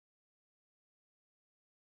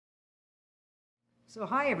So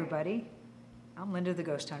hi everybody, I'm Linda the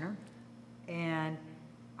Ghost Hunter, and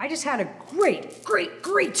I just had a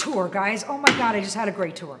great tour, guys. Oh my God, I just had a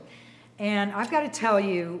great tour. And I've got to tell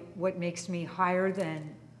you what makes me higher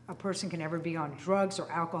than a person can ever be on drugs or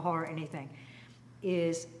alcohol or anything,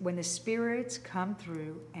 is when the spirits come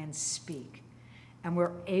through and speak, and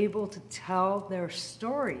we're able to tell their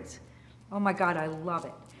stories. Oh my God, I love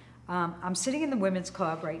it. I'm sitting in the women's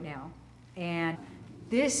club right now, and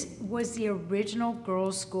this was the original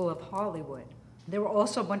girls' school of Hollywood. There were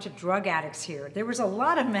also a bunch of drug addicts here. There was a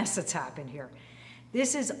lot of mess that's happened here.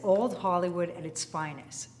 This is old Hollywood at its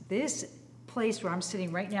finest. This place where I'm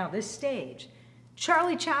sitting right now, this stage,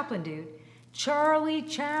 Charlie Chaplin, dude. Charlie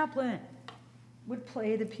Chaplin would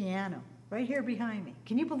play the piano right here behind me.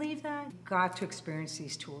 Can you believe that? Got to experience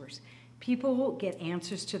these tours. People will get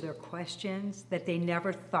answers to their questions that they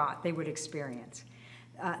never thought they would experience.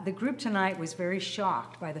 The group tonight was very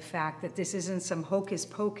shocked by the fact that this isn't some hocus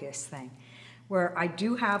pocus thing, where I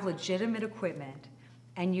do have legitimate equipment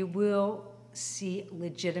and you will see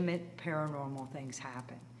legitimate paranormal things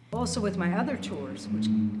happen. Also with my other tours, which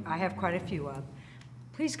I have quite a few of,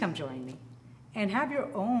 please come join me and have your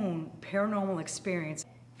own paranormal experience.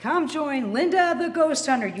 Come join Linda the Ghost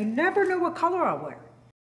Hunter. You never know what color I'll wear.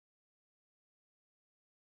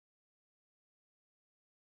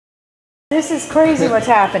 This is crazy what's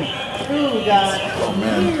happening. Oh God. Oh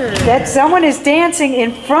man. That someone is dancing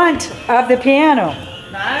in front of the piano.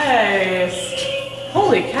 Nice.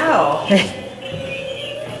 Holy cow.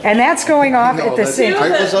 And that's going off at the same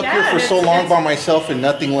time. I was up here for so long by myself and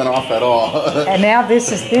nothing went off at all. And now is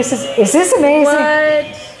this amazing?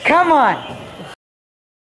 What? Come on.